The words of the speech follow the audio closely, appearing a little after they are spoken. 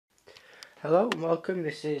Hello and welcome.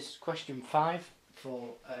 This is question 5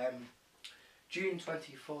 for June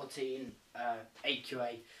 2014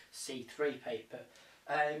 AQA C3 paper.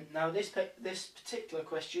 Now this particular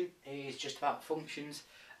question is just about functions.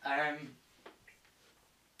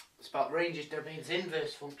 It's about ranges, domains,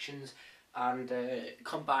 inverse functions and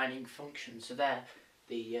combining functions. So they're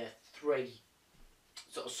the three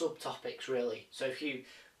sort of subtopics really. So if you're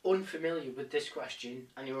unfamiliar with this question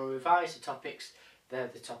and you want to revise the topics, they're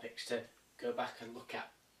the topics to go back and look at.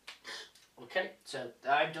 Okay, so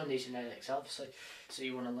I've done these in Excel obviously, so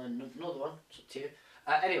you want to learn another one, it's up to you.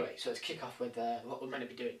 Anyway, so let's kick off with what we're meant to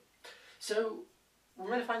be doing. So we're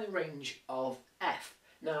going to find the range of f.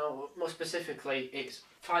 Now, more specifically, it's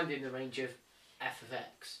finding the range of f of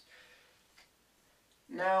x.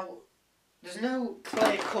 Now, there's no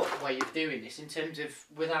clear-cut way of doing this in terms of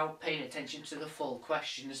without paying attention to the full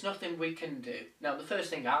question. There's nothing we can do. Now, the first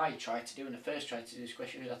thing I tried to do when I first tried to do this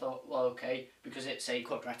question is I thought, well, okay, because it's a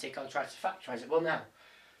quadratic, I'll try to factorise it. Well, now,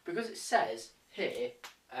 because it says here,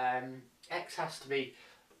 x has to be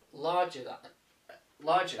larger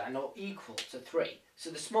than or equal to 3. So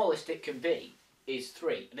the smallest it can be is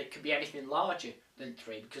 3, and it can be anything larger than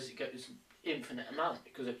 3 because it goes infinite amount.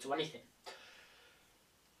 It goes up to anything.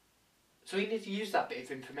 So we need to use that bit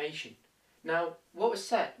of information. Now, what was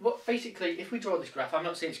said, basically, if we draw this graph, I'm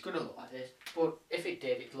not saying it's going to look like this, but if it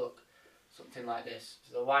did, it'd look something like this.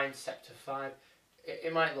 So the y-intercept of 5,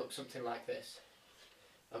 it might look something like this.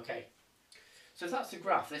 Okay, so if that's the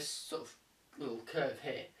graph, this sort of little curve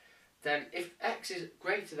here, then if x is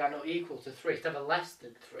greater than or equal to 3, it's never less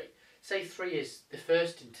than 3. Say 3 is the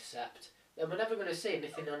first intercept, then we're never going to see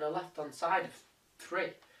anything on the left-hand side of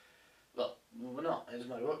 3. Well, we're not. It doesn't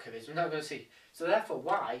matter what curve it is. We're not going to see. So therefore,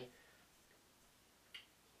 y.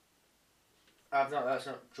 That's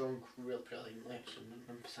not drawn real brilliantly. So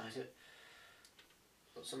emphasise it.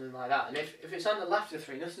 But something like that. And if it's on the left of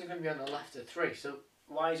 3, nothing's going to be on the left of 3. So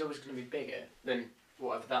y is always going to be bigger than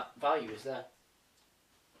whatever that value is there.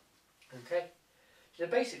 Okay. So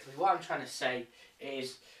basically, what I'm trying to say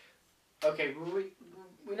is, okay,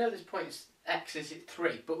 we know this point x is at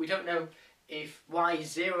 3, but we don't know if y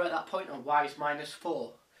is 0 at that point or y is minus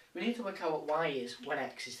 4. We need to work out what y is when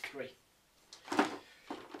x is 3.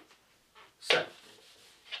 So,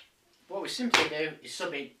 what we simply do is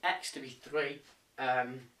sub in x to be 3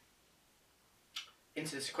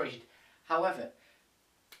 into this equation. However,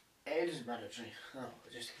 it doesn't matter actually. Oh,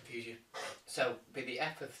 just to confuse you. So, be the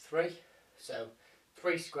f of 3. So,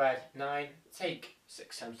 3 squared, 9. Take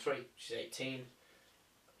 6 times 3, which is 18,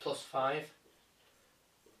 plus 5.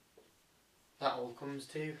 That all comes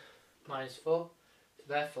to minus 4. So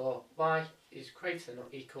therefore, y is greater than or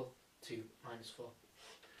equal to minus 4.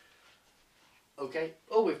 Okay,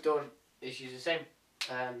 all we've done is use the same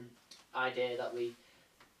idea that we,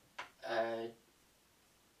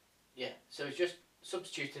 so it's just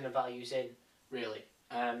substituting the values in, really.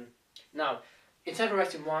 Now, instead of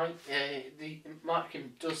writing y, the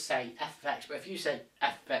marking does say f of x, but if you say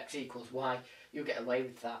f of x equals y, you'll get away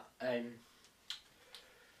with that.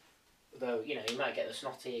 Though, you know, you might get the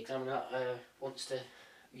snotty examiner that wants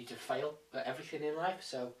you to fail at everything in life.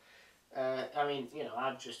 So, I mean, you know,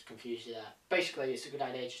 I'm just confused there. Basically, it's a good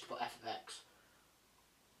idea just to put f of x.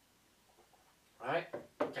 Alright?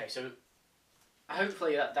 Okay, so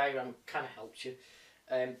hopefully that diagram kind of helps you.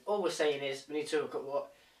 All we're saying is we need to look at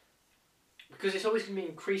what, because it's always going to be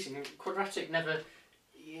increasing. Quadratic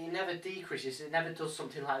it never decreases, it never does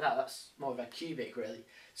something like that. That's more of a cubic really.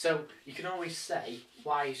 So you can always say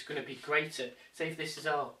y is going to be greater. Say if this is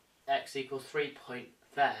our x equals 3 point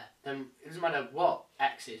there, then it doesn't matter what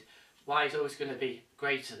x is, y is always going to be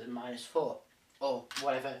greater than minus 4, or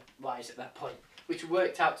whatever y is at that point, which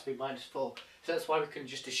worked out to be minus 4. So that's why we can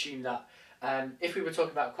just assume that. If we were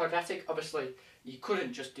talking about quadratic, obviously you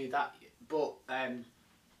couldn't just do that, but I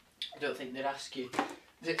don't think they'd ask you.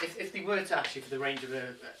 If they were to ask you for the range of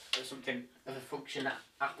something of a function that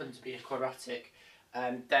happened to be a quadratic,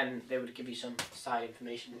 then they would give you some side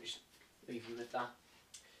information, which leave you with that.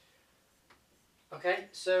 Okay,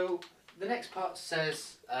 so the next part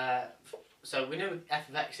says, so we know f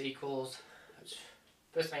of x equals,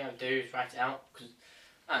 first thing I would do is write it out, because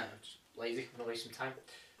I don't know, just lazy, I'm going to waste some time.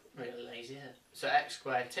 I'm really lazy. So x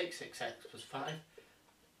squared, take 6x plus 5,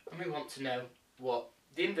 and we want to know what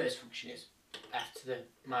the inverse function is. F to the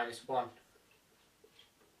minus 1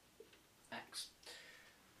 x.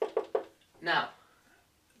 Now,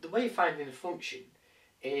 the way of finding a function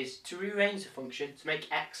is to rearrange the function to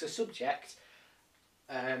make x a subject,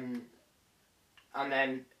 and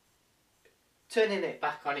then turning it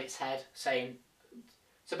back on its head, saying,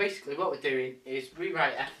 so basically what we're doing is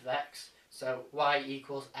rewrite f of x, So y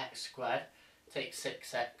equals x squared. Take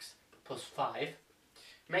 6x plus 5.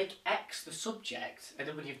 Make x the subject, and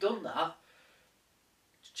then when you've done that,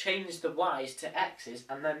 change the y's to x's,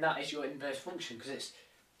 and then that is your inverse function, because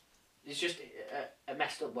it's just a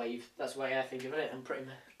messed up way. That's the way I think of it. I'm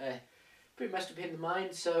pretty messed up in the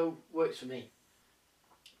mind, so works for me.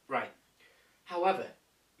 Right. However,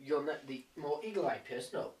 the more eagle-eyed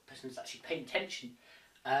person, or person who's actually paying attention,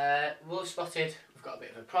 will have spotted we've got a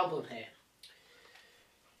bit of a problem here.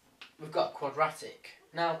 We've got a quadratic.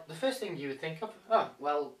 Now, the first thing you would think of, oh,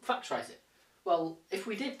 well, factorise it. Well, if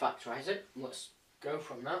we did factorise it, let's go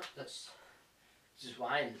from that. This is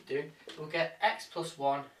what I end up doing. We'll get x plus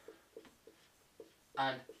 1,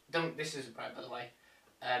 and this isn't right, by the way,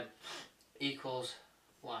 equals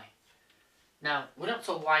y. Now, we're not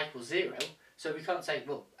told y equals 0, so we can't say,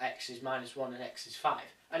 well, x is minus 1 and x is 5.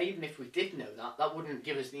 And even if we did know that, that wouldn't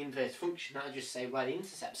give us the inverse function. That would just say where the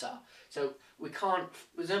intercepts are. So we can't,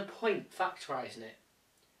 there's no point factorising it.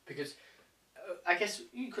 Because I guess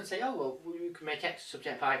you could say, oh, well, you can make x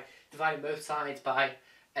subject by dividing both sides by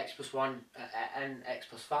x plus 1 and x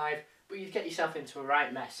plus 5. But you'd get yourself into a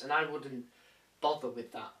right mess. And I wouldn't bother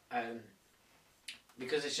with that.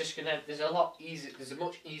 Because it's just gonna, there's a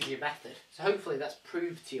much easier method. So hopefully that's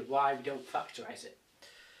proved to you why we don't factorise it.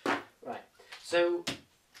 Right, so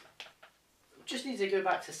just need to go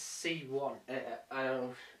back to C1. I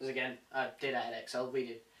know, as again, I did at Excel, we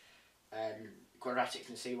did quadratics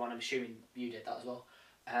in C1, I'm assuming you did that as well.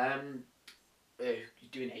 You're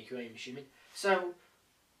doing AQA, I'm assuming. So,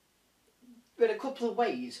 there are a couple of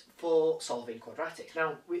ways for solving quadratics.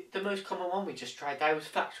 Now, the most common one we just tried there was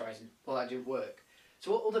factorising. Well, that didn't work.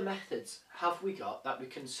 So what other methods have we got that we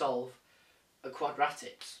can solve a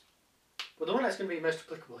quadratics? Well, the one that's going to be most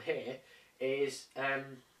applicable here is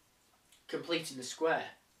completing the square.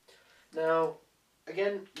 Now,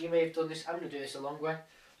 again, you may have done this. I'm going to do this a long way.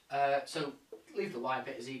 So leave the y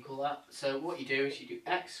bit as equal that. So what you do is you do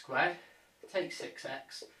x squared, take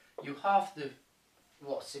 6x, you halve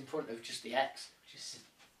what's in front of just the x, which is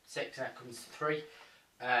 6, and that comes to 3,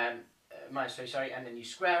 minus 3, sorry, and then you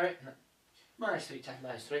square it, and minus 3 times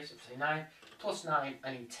minus 3, so say 9, plus 9,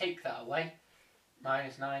 and you take that away,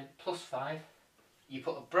 minus 9, plus 5, you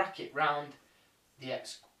put a bracket round the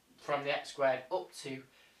x, from the x squared up to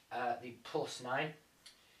the plus 9,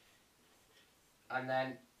 and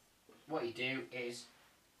then what you do is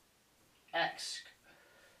x,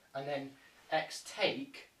 and then x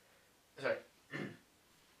take, sorry,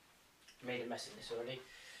 made a mess of this already.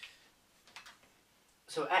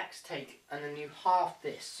 So x take, and then you half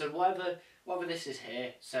this. So whatever this is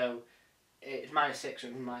here, so it's minus 6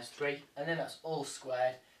 and minus 3, and then that's all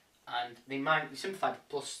squared, and you simplify the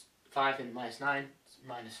plus 5 into minus 9, it's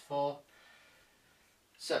minus 4.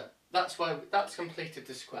 So that's completed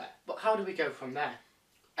the square. But how do we go from there?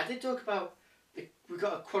 I did talk about, we've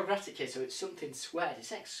got a quadratic here, so it's something squared.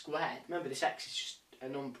 It's x squared. Remember, this x is just a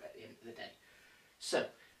number at the end of the day. So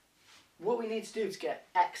what we need to do to get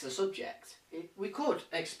x a subject, we could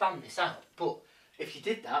expand this out, but if you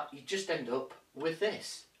did that, you'd just end up with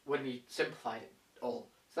this when you simplified it all.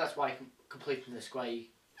 So that's why completing the square is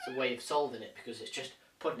a way of solving it, because it's just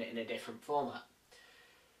putting it in a different format.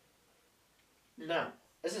 Now,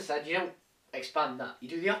 as I said, you don't expand that, you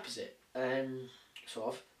do the opposite,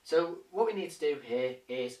 sort of. So what we need to do here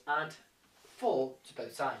is add 4 to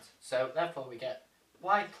both sides. So therefore we get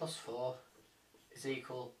y plus 4 is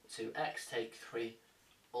equal to x take 3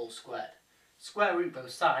 all squared. Square root both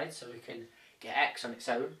sides so we can get x on its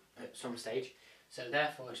own at some stage. So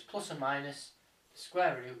therefore it's plus or minus the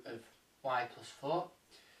square root of y plus 4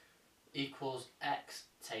 equals x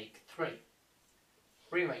take 3.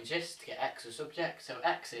 Rearrange this to get x as subject, so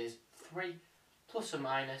x is 3 plus or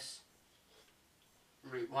minus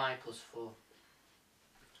root y plus 4.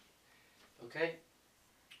 Okay,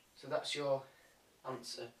 so that's your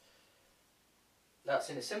answer. That's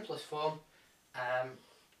in the simplest form.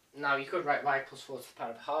 Now you could write y plus 4 to the power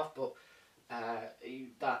of a half, but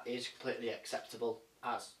that is completely acceptable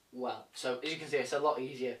as well. So as you can see, it's a lot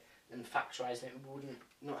easier than factorising it. We wouldn't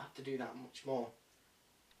not have to do that much more.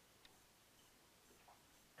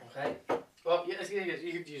 Okay. Well, yeah,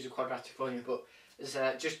 you could use a quadratic formula, but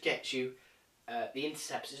it just gets you the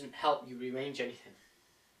intercepts. Doesn't help you rearrange anything.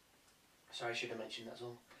 Sorry, I should have mentioned that's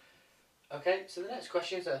all. Okay, so the next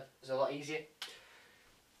question is a lot easier.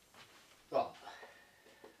 Well,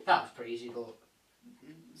 that was pretty easy, but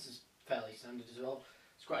this is fairly standard as well.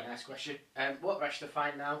 It's quite a nice question. What we're actually to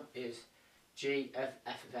find now is g of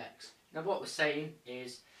f of x. Now what we're saying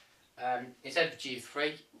is, instead of g of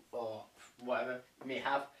 3, or whatever you may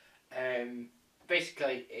have,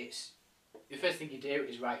 basically it's the first thing you do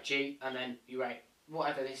is write g, and then you write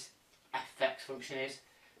whatever this f of x function is,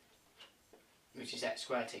 which is x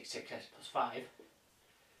squared takes 6x plus 5,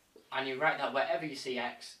 and you write that wherever you see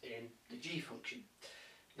x in the g function.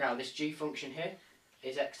 Now this g function here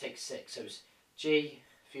is x takes 6, so it's g,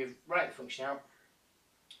 if you write the function out,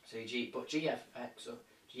 so you put g f of x, or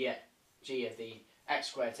g of the x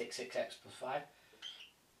squared takes 6x plus 5,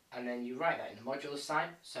 and then you write that in the modulus sign,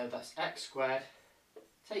 so that's x squared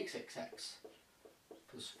takes 6x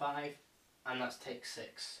plus 5, and that's takes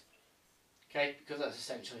 6. Okay, because that's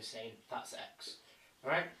essentially saying that's x.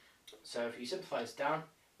 Alright, so if you simplify this down,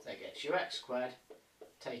 that gets you x squared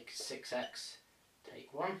take 6x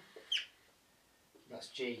take 1. That's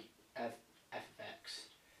g of f of x.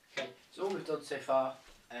 Okay, so all we've done so far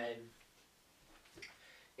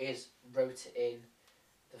is wrote in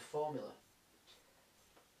the formula.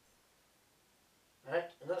 Right,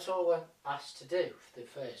 and that's all we're asked to do for the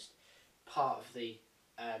first part of the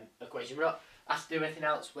equation. We're not asked to do anything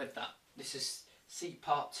else with that. This is C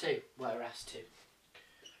part 2 where we're asked to.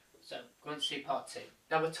 So, go on to C part 2.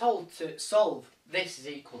 Now we're told to solve this is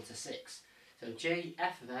equal to 6. So g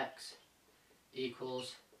f of x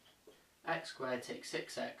equals x squared take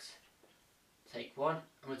 6x take 1,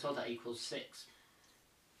 and we're told that equals 6.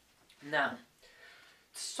 Now,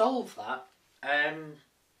 to solve that,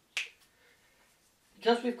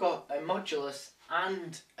 because we've got a modulus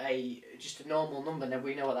and just a normal number, now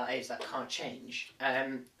we know what that is, that can't change,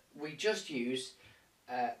 we just use,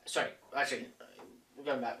 we're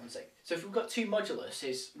going back one sec. So if we've got two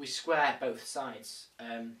moduluses, we square both sides,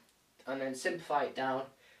 and then simplify it down,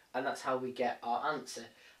 and that's how we get our answer.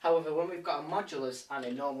 However, when we've got a modulus and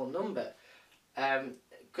a normal number,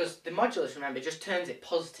 because the modulus, remember, just turns it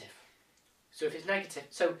positive. So if it's negative,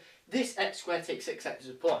 so this x squared takes 6x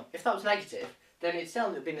is 1. If that was negative, then it still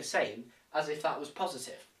would have been the same as if that was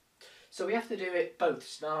positive. So we have to do it both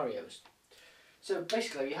scenarios. So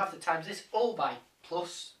basically, you have to times this all by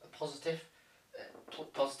plus a positive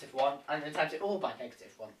 1, and then times it all by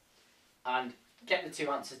negative 1, and get the two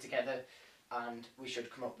answers together, and we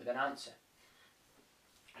should come up with an answer.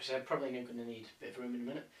 So I'm probably going to need a bit of room in a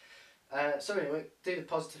minute. So anyway, do the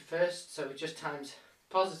positive first. So we just times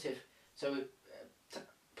positive. So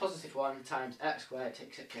positive 1 times x squared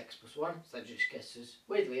takes 6x plus 1. So that just gets us,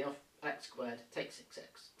 weirdly enough, x squared take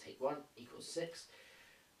 6x take 1 equals 6.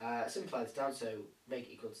 Simplify this down, so make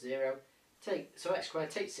it equal to 0. So x squared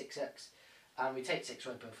takes 6x, and we take 6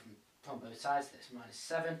 away from both sides. That's minus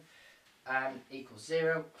 7 equals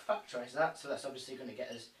 0. Factorise that, so that's obviously going to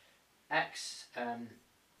get us x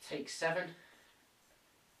takes 7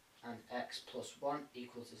 and x plus 1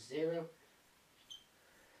 equals to 0.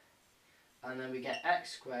 And then we get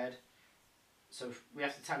x squared, so we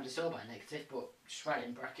have to times this all by negative, but just write it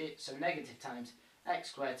in brackets. So negative times x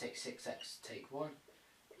squared takes 6x take 1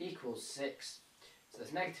 equals 6. So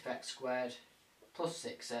that's negative x squared plus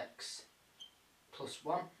 6x plus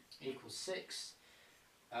 1 equals 6.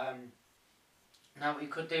 Now what you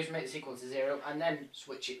could do is make this equal to 0 and then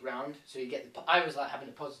switch it round. So you get the, I always like having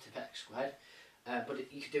a positive x squared,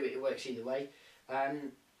 but you could do it, it works either way.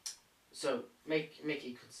 So make it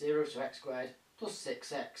equal to 0, so x squared plus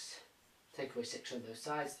 6x, take away 6 on both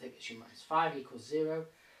sides, that gets you minus 5 equals 0.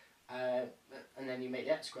 And then you make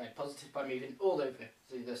the x squared positive by moving all over to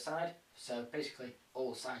the other side. So basically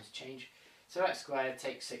all signs change. So x squared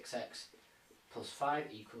takes 6x plus 5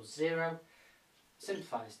 equals 0.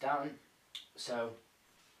 Simplify this down. So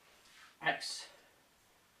x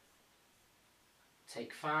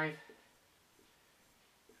take 5,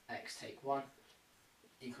 x take 1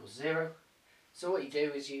 equals 0. So what you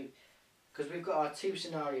do is because we've got our two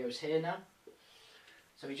scenarios here now,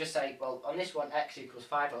 so we just say, well, on this one x equals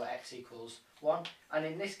 5 or x equals 1, and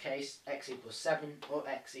in this case x equals 7 or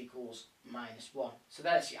x equals minus 1. So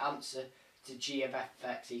that's your answer to g of f of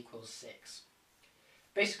x equals 6.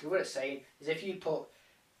 Basically what it's saying is if you put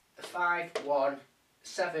 5, 1,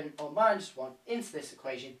 7 or minus 1 into this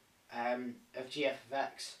equation of g f of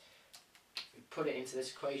x, put it into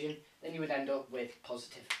this equation, then you would end up with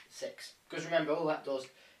positive 6. Because remember, all that does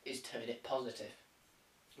is turn it positive.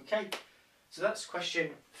 Okay, so that's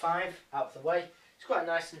question 5 out of the way. It's quite a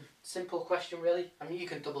nice and simple question, really. I mean, you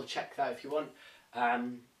can double check that if you want.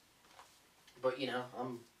 But, you know,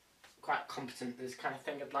 I'm quite competent in this kind of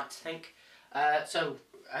thing, I'd like to think. So,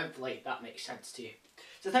 hopefully that makes sense to you.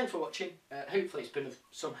 So, thanks for watching. Hopefully it's been of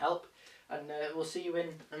some help. And we'll see you in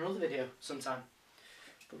another video sometime.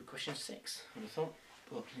 Probably question 6, I would have thought.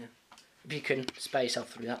 But, yeah. If you can spare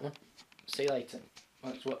yourself through that one. See you later.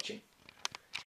 Thanks for watching.